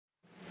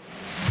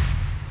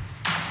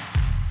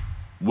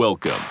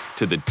Welcome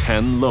to the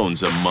 10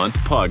 Loans a Month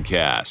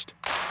podcast,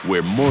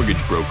 where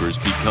mortgage brokers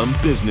become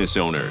business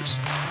owners.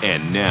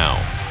 And now,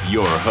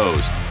 your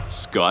host,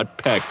 Scott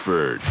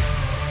Peckford.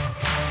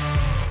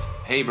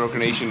 Hey, Broker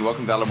Nation.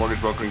 Welcome to the Mortgage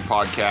Brokering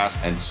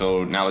Podcast. And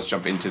so now let's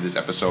jump into this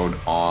episode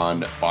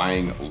on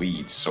buying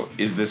leads. So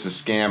is this a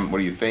scam? What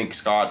do you think,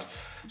 Scott?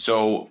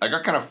 So I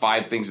got kind of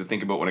 5 things to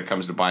think about when it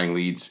comes to buying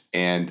leads,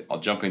 and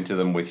I'll jump into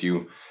them with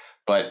you.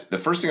 But the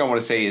first thing I want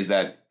to say is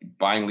that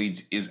buying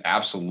leads is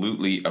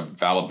absolutely a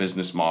valid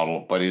business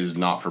model, but it is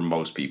not for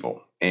most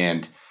people.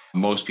 And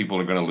most people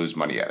are going to lose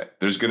money at it.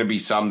 There's going to be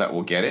some that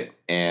will get it,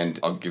 and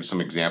I'll give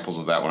some examples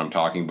of that when I'm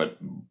talking. But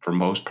for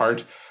most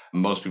part,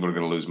 most people are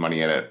going to lose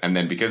money at it. And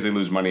then because they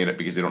lose money at it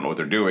because they don't know what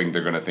they're doing,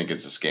 they're going to think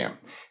it's a scam.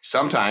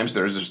 Sometimes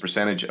there's a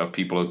percentage of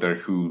people out there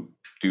who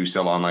do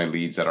sell online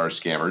leads that are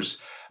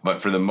scammers. But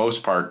for the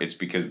most part, it's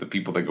because the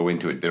people that go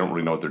into it, they don't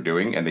really know what they're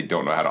doing and they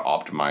don't know how to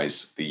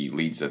optimize the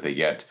leads that they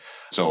get.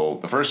 So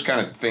the first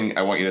kind of thing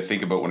I want you to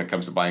think about when it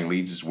comes to buying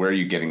leads is where are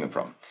you getting them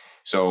from?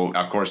 So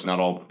of course, not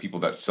all people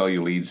that sell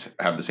you leads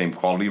have the same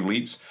quality of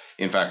leads.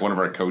 In fact, one of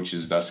our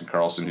coaches, Dustin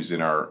Carlson, who's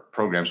in our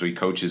program, so he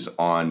coaches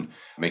on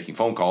making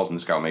phone calls, and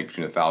this guy will make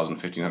between 1,000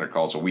 and 1,500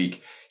 calls a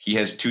week. He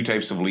has 2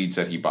 types of leads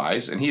that he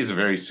buys, and he has a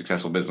very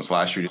successful business.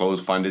 Last year, he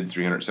closed funded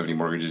 370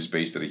 mortgages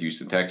based out of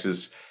Houston,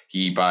 Texas.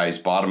 He buys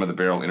bottom of the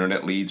barrel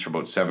internet leads for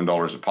about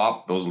 $7 a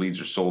pop. Those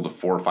leads are sold to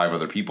 4 or 5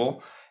 other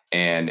people,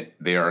 and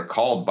they are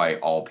called by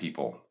all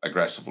people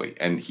aggressively.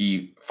 And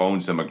he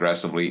phones them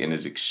aggressively and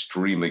is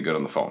extremely good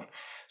on the phone.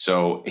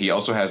 So he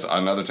also has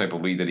another type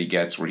of lead that he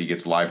gets where he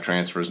gets live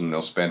transfers, and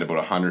they'll spend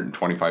about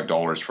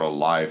 $125 for a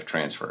live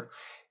transfer.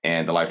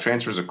 And the live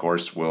transfers, of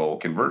course, will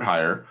convert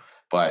higher,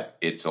 but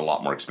it's a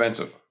lot more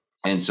expensive.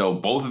 And so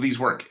both of these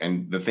work.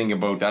 And the thing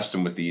about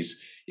Dustin with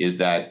these is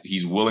that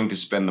he's willing to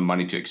spend the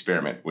money to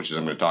experiment, which is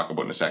I'm going to talk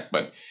about in a sec.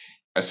 But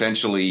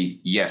essentially,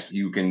 yes,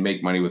 you can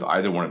make money with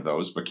either one of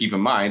those. But keep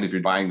in mind, if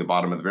you're buying the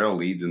bottom of the barrel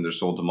leads and they're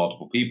sold to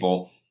multiple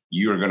people,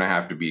 you're going to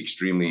have to be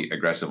extremely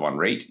aggressive on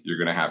rate. You're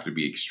going to have to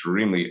be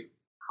extremely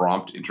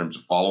prompt in terms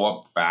of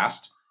follow-up,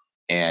 fast,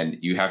 and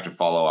you have to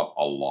follow up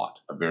a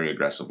lot, very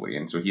aggressively.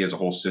 And so he has a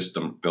whole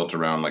system built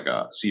around like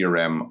a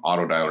CRM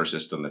auto dialer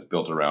system that's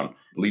built around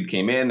the lead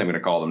came in, I'm going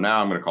to call them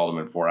now, I'm going to call them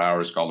in 4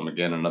 hours, call them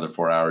again another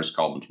 4 hours,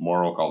 call them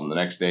tomorrow, call them the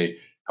next day,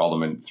 call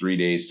them in 3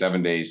 days,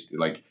 7 days.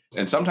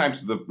 And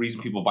sometimes the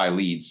reason people buy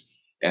leads,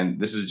 and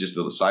this is just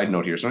a side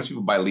note here, sometimes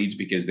people buy leads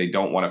because they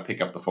don't want to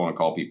pick up the phone and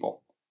call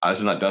people. This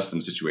is not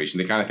Dustin's situation.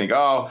 They kind of think,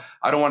 oh,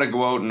 I don't want to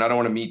go out and I don't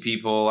want to meet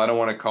people. I don't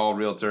want to call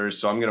realtors.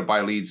 So I'm going to buy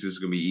leads. This is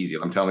going to be easy.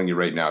 I'm telling you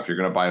right now, if you're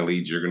going to buy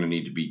leads, you're going to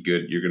need to be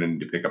good. You're going to need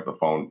to pick up the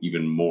phone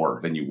even more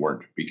than you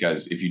weren't.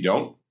 Because if you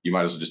don't, you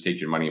might as well just take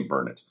your money and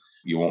burn it.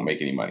 You won't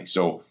make any money.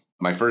 So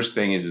my first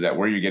thing is that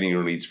where you're getting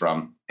your leads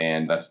from.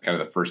 And that's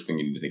kind of the first thing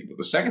you need to think about.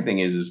 The second thing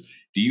is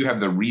do you have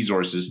the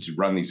resources to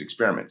run these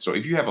experiments? So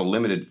if you have a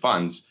limited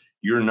funds,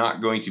 you're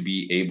not going to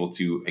be able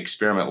to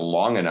experiment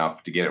long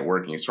enough to get it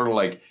working. It's sort of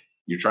like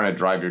you're trying to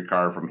drive your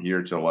car from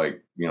here to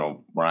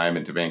where I am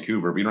into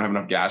Vancouver, but you don't have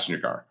enough gas in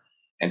your car.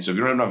 And so if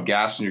you don't have enough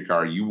gas in your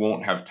car, you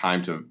won't have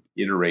time to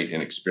iterate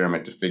and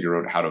experiment to figure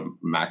out how to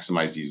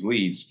maximize these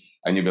leads.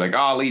 And you'll be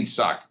like, leads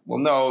suck. Well,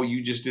 no,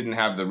 you just didn't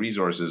have the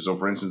resources. So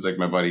for instance, like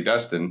my buddy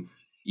Dustin,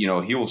 he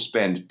will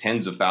spend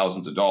tens of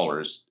thousands of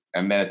dollars.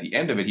 And then at the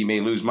end of it, he may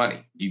lose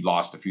money. He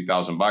lost a few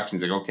 $1,000 and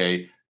he's like,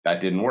 okay,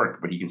 that didn't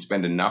work. But he can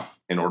spend enough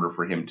in order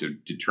for him to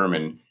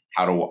determine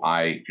how do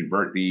I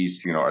convert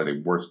these? Are they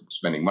worth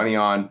spending money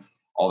on?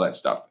 All that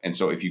stuff. And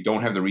so if you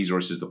don't have the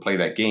resources to play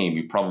that game,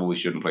 you probably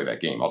shouldn't play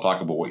that game. I'll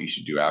talk about what you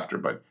should do after,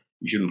 but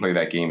you shouldn't play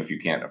that game if you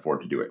can't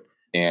afford to do it.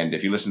 And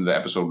if you listen to the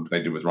episode I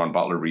did with Ron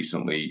Butler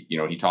recently,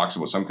 he talks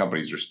about some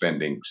companies are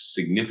spending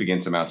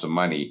significant amounts of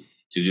money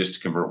to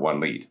just convert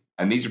one lead.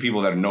 And these are people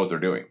that know what they're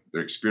doing.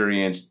 They're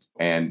experienced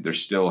and they're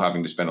still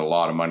having to spend a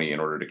lot of money in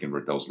order to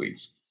convert those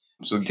leads.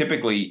 So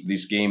typically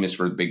this game is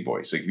for the big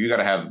boys. So if you got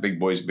to have big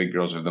boys, big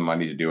girls who have the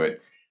money to do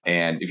it.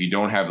 And if you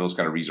don't have those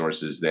kind of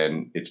resources,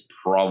 then it's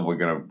probably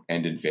going to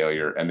end in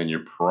failure. And then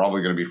you're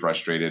probably going to be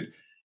frustrated.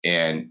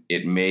 And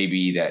it may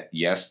be that,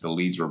 yes, the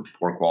leads were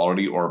poor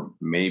quality, or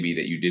maybe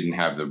that you didn't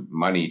have the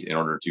money in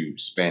order to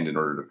spend in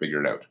order to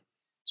figure it out.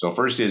 So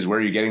first is where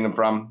are you getting them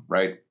from,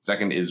 right?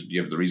 Second is do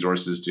you have the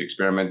resources to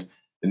experiment?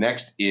 The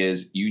next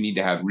is you need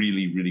to have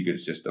really, really good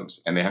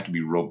systems, and they have to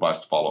be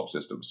robust follow-up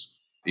systems.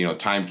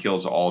 Time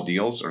kills all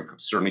deals, or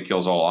certainly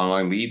kills all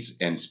online leads,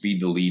 and speed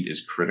to lead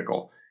is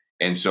critical.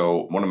 And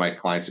so one of my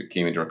clients that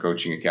came into our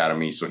coaching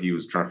academy, so he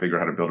was trying to figure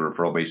out how to build a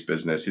referral-based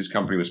business. His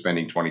company was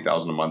spending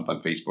 $20,000 a month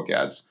on Facebook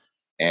ads,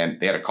 and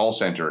they had a call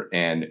center.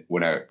 And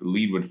when a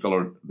lead would fill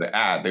out the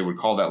ad, they would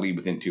call that lead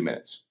within 2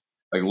 minutes.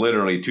 Like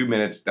literally 2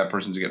 minutes, that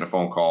person's getting a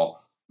phone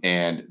call,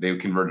 and they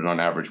converted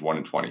on average 1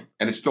 in 20.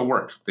 And it still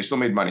worked. They still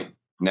made money.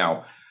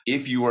 Now,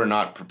 if you are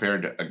not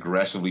prepared to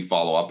aggressively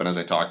follow up, and as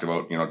I talked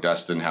about,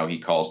 Dustin, how he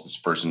calls this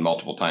person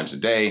multiple times a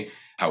day,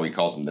 how he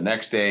calls them the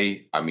next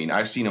day. I mean,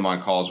 I've seen him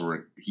on calls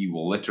where he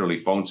will literally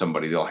phone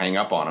somebody. They'll hang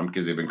up on him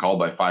because they've been called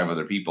by 5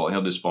 other people, and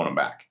he'll just phone them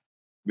back.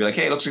 Be like,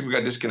 hey, it looks like we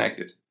got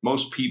disconnected.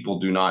 Most people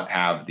do not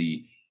have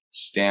the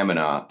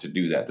stamina to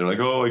do that. They're like,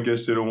 oh, I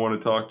guess they don't want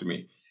to talk to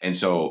me. And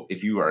so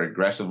if you are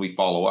aggressively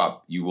follow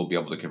up, you will be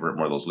able to convert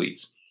more of those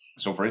leads.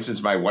 So for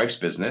instance, my wife's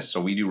business,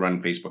 so we do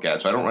run Facebook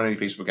ads. So I don't run any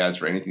Facebook ads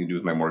for anything to do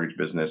with my mortgage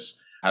business.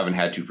 I haven't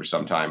had to for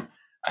some time.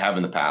 I have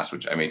in the past,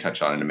 which I may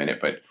touch on in a minute.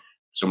 But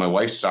so my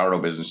wife's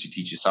sourdough business, she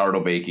teaches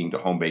sourdough baking to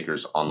home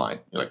bakers online.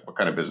 You're like, what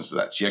kind of business is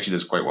that? She actually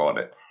does quite well at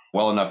it.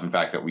 Well enough, in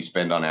fact, that we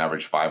spend on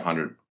average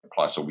 500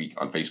 plus a week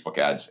on Facebook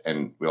ads,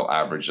 and we'll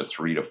average a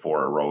 3 to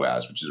 4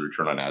 ROAS, which is a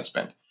return on ad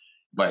spend.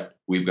 But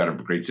we've got a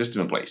great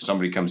system in place.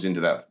 Somebody comes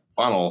into that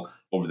funnel,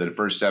 over the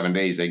first 7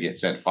 days, they get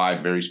sent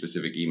 5 very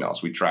specific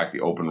emails. We track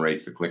the open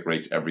rates, the click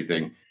rates,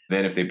 everything.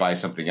 Then if they buy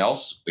something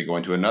else, they go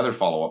into another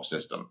follow-up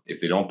system.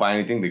 If they don't buy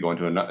anything, they go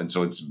into another. And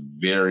so it's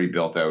very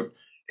built out.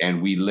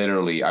 And we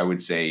literally, I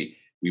would say,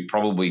 we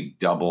probably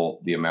double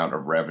the amount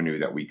of revenue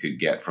that we could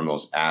get from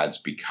those ads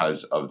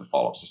because of the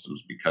follow-up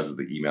systems, because of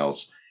the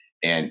emails.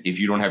 And if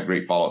you don't have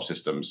great follow-up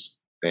systems,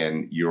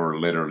 then you're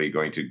literally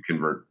going to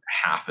convert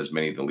half as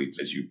many of the leads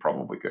as you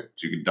probably could.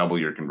 So you could double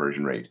your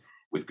conversion rate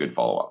with good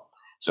follow-up.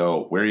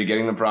 So where are you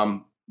getting them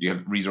from? Do you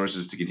have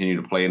resources to continue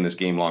to play in this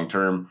game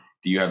long-term?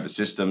 Do you have the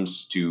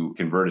systems to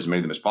convert as many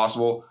of them as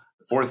possible?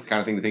 The fourth kind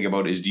of thing to think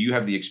about is, do you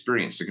have the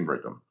experience to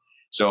convert them?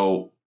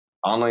 So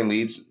online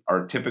leads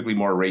are typically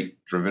more rate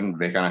driven.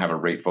 They kind of have a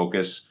rate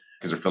focus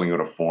because they're filling out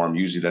a form.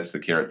 Usually that's the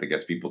carrot that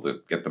gets people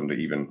to get them to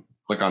even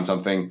click on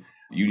something.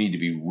 You need to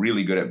be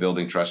really good at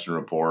building trust and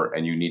rapport,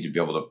 and you need to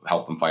be able to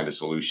help them find a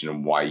solution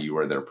and why you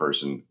are their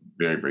person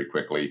very, very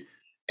quickly.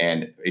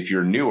 And if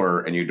you're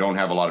newer and you don't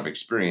have a lot of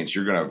experience,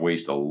 you're going to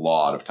waste a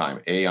lot of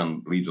time.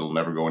 On leads that will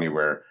never go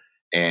anywhere,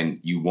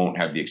 and you won't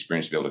have the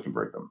experience to be able to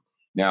convert them.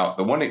 Now,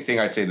 the one thing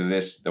I'd say to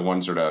this, the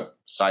one sort of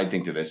side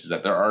thing to this, is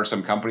that there are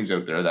some companies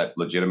out there that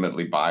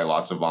legitimately buy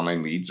lots of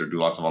online leads or do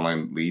lots of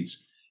online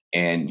leads,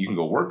 and you can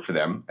go work for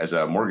them as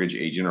a mortgage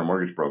agent or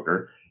mortgage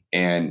broker.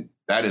 And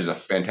that is a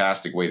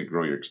fantastic way to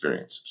grow your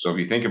experience. So if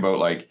you think about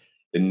like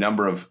the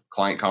number of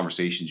client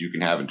conversations you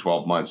can have in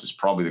 12 months is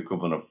probably the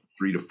equivalent of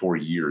 3 to 4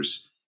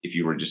 years if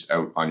you were just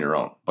out on your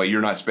own. But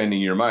you're not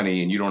spending your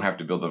money, and you don't have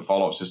to build the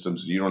follow-up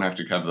systems. You don't have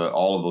to have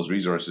all of those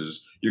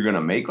resources. You're going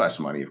to make less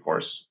money, of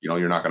course.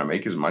 You're not going to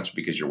make as much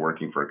because you're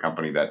working for a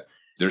company that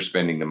they're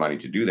spending the money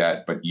to do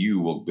that, but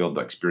you will build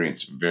the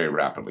experience very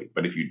rapidly.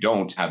 But if you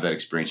don't have that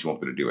experience, you won't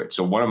be able to do it.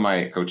 So one of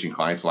my coaching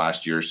clients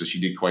last year, so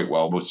she did quite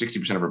well. About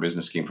 60% of her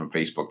business came from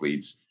Facebook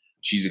leads.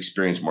 She's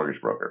experienced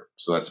mortgage broker.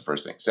 So that's the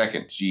first thing.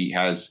 Second, she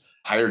has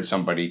hired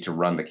somebody to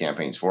run the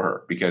campaigns for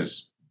her,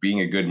 because being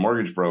a good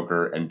mortgage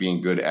broker and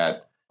being good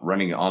at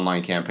running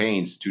online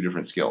campaigns, 2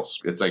 different skills.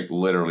 It's like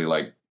literally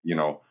like,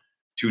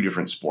 2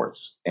 different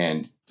sports.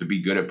 And to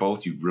be good at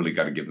both, you've really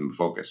got to give them a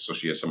focus. So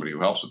she has somebody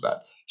who helps with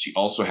that. She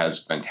also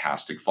has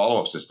fantastic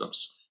follow-up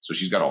systems. So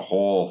she's got a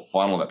whole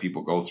funnel that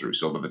people go through.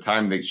 So by the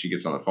time she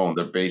gets on the phone,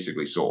 they're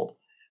basically sold.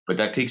 But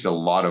that takes a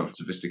lot of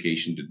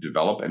sophistication to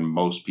develop, and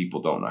most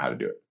people don't know how to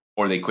do it.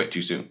 Or they quit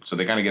too soon. So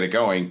they kind of get it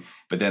going,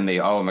 but then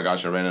oh my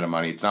gosh, I ran out of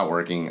money. It's not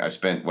working. I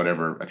spent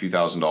a few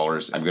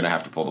 $1,000s. I'm going to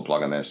have to pull the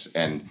plug on this.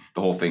 And the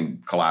whole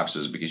thing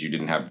collapses because you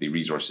didn't have the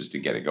resources to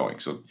get it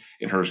going. So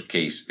in her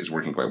case, it's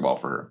working quite well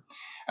for her.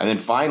 And then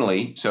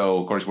finally, so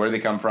of course, where they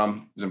come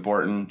from is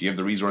important. Do you have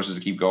the resources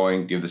to keep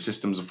going? Do you have the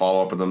systems to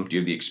follow up with them? Do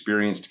you have the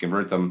experience to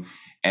convert them?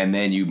 And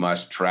then you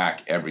must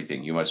track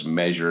everything. You must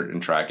measure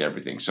and track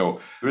everything. So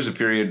there was a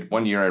period,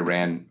 1 year I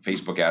ran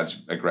Facebook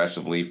ads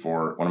aggressively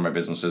for one of my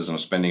businesses, and I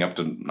was spending up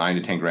to 9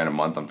 to 10 grand a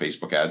month on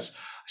Facebook ads.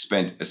 I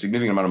spent a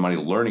significant amount of money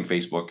learning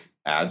Facebook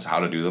ads, how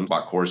to do them,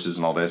 bought courses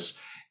and all this.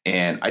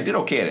 And I did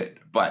okay at it,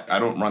 but I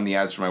don't run the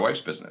ads for my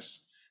wife's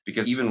business,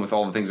 because even with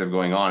all the things that are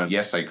going on,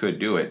 yes, I could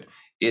do it.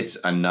 It's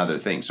another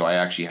thing. So I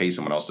actually pay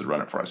someone else to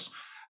run it for us.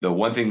 The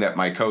one thing that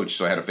my coach,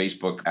 so I had a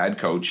Facebook ad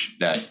coach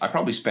that I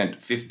probably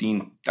spent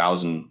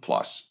 15,000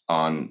 plus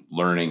on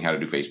learning how to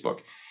do Facebook.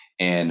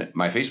 And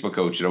my Facebook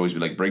coach would always be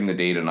like, bring the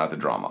data, not the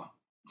drama.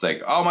 It's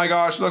like, oh my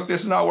gosh, look,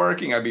 this is not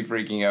working. I'd be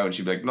freaking out. And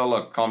she'd be like, no,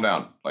 look, calm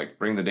down. Like,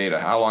 bring the data.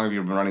 How long have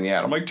you been running the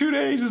ad? I'm like, 2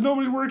 days.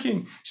 Nobody's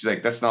working. She's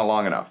like, that's not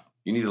long enough.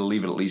 You need to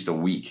leave it at least a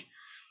week,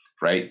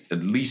 right?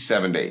 At least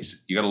 7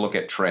 days. You got to look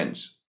at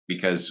trends.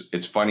 Because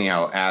it's funny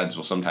how ads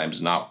will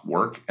sometimes not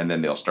work, and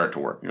then they'll start to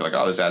work. You're like,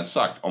 oh, this ad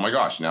sucked. Oh my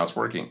gosh, now it's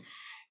working.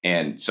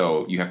 And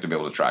so you have to be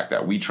able to track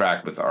that. We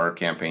track with our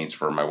campaigns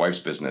for my wife's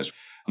business.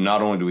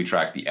 Not only do we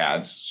track the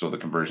ads, so the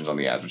conversions on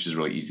the ads, which is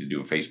really easy to do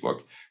in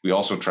Facebook, we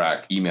also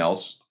track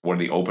emails. What are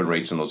the open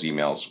rates in those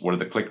emails? What are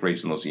the click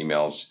rates in those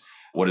emails?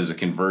 What is the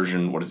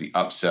conversion? What is the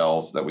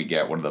upsells that we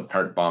get? What are the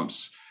part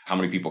bumps? How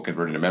many people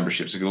convert into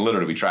memberships? So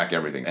literally we track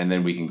everything, and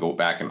then we can go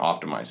back and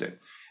optimize it.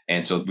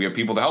 And so we have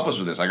people to help us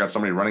with this. I got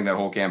somebody running that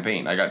whole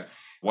campaign. I got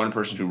one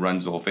person who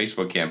runs the whole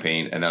Facebook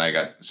campaign. And then I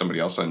got somebody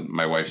else on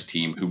my wife's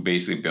team who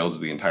basically builds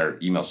the entire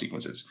email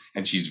sequences.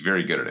 And she's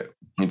very good at it.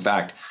 In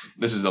fact,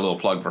 this is a little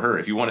plug for her.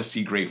 If you want to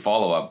see great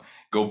follow-up,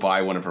 go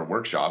buy one of her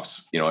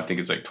workshops. I think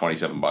it's like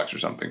 $27 or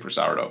something for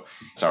sourdough,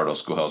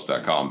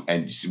 sourdoughschoolhouse.com.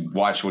 And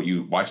watch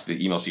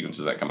the email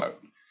sequences that come out.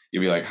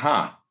 You'll be like,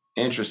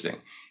 interesting.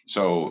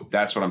 So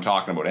that's what I'm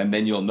talking about. And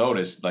then you'll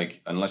notice,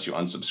 like, unless you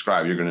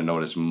unsubscribe, you're going to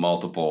notice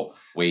multiple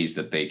ways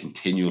that they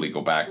continually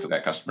go back to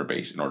that customer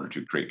base in order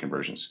to create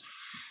conversions.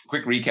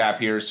 Quick recap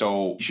here.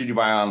 So should you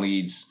buy on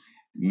leads?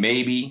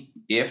 Maybe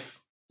if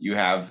you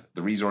have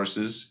the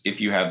resources, if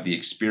you have the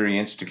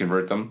experience to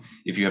convert them,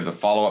 if you have the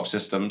follow-up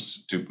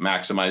systems to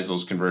maximize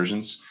those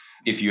conversions,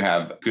 if you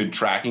have good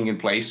tracking in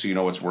place so you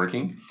know what's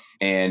working,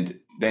 and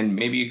then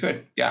maybe you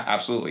could. Yeah,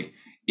 absolutely.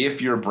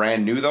 If you're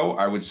brand new, though,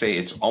 I would say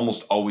it's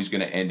almost always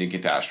going to end in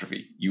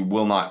catastrophe. You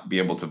will not be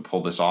able to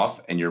pull this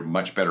off, and you're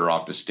much better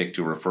off to stick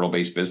to a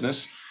referral-based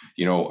business.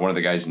 You know, one of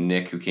the guys,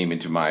 Nick, who came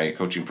into my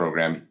coaching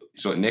program.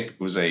 So Nick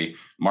was a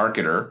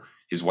marketer.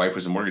 His wife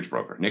was a mortgage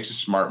broker. Nick's a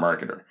smart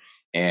marketer.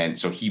 And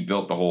so he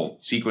built the whole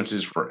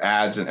sequences for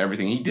ads and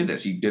everything. He did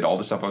this. He did all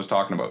the stuff I was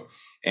talking about.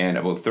 And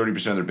about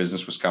 30% of their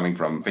business was coming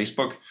from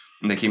Facebook.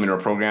 And they came into our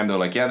program. They're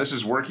like, yeah, this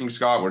is working,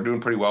 Scott. We're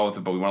doing pretty well with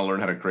it, but we want to learn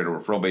how to create a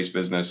referral-based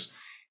business.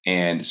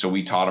 And so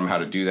we taught them how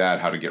to do that,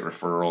 how to get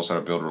referrals, how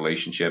to build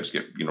relationships,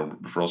 get, you know,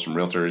 referrals from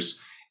realtors.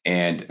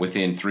 And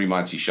within 3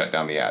 months, he shut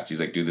down the ads. He's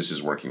like, dude, this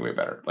is working way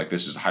better. Like,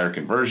 this is higher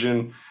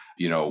conversion.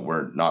 You know,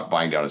 we're not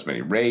buying down as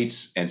many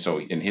rates. And so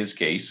in his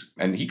case,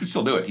 and he could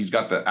still do it. He's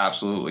got the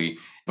absolutely,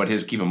 but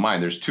keep in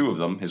mind, there's two of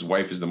them. His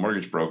wife is the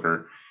mortgage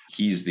broker.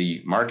 He's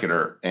the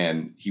marketer.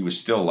 And he was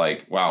still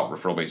like, wow,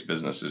 referral-based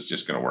business is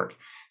just going to work.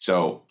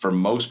 So for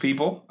most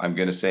people, I'm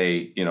going to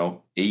say, you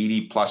know,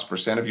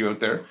 80+% of you out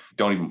there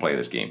don't even play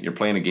this game. You're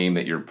playing a game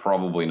that you're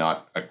probably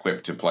not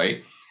equipped to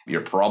play.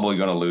 You're probably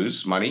going to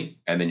lose money,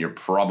 and then you're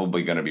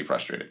probably going to be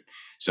frustrated.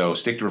 So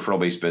stick to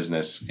referral-based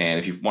business. And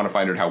if you want to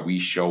find out how we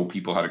show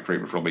people how to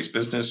create referral-based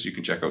business, you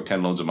can check out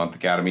 10 Loans a Month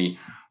Academy.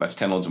 That's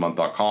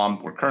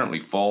 10loansamonth.com. We're currently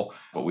full,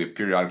 but we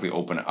periodically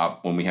open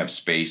up when we have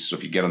space. So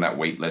if you get on that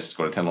wait list,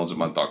 go to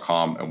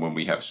 10loansamonth.com. And when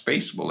we have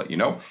space, we'll let you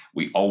know.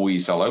 We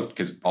always sell out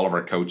because all of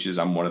our coaches,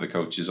 I'm one of the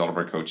coaches, all of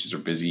our coaches are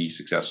busy,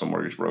 successful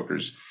mortgage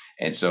brokers.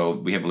 And so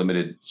we have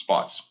limited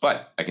spots,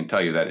 but I can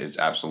tell you that it's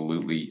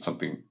absolutely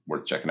something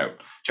worth checking out.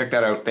 Check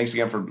that out. Thanks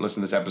again for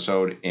listening to this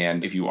episode.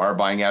 And if you are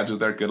buying ads with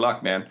there, good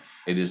luck, man.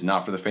 It is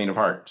not for the faint of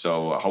heart.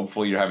 So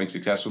hopefully you're having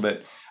success with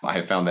it. I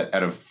have found that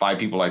out of 5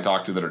 people I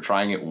talk to that are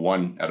trying it,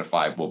 1 out of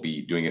 5 will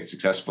be doing it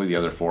successfully. The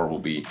other 4 will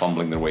be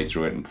fumbling their way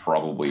through it and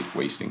probably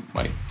wasting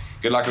money.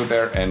 Good luck out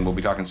there, and we'll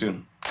be talking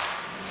soon.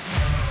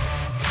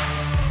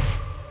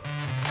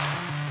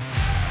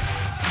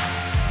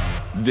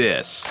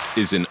 This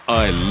is an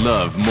I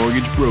Love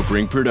Mortgage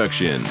Brokering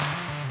production.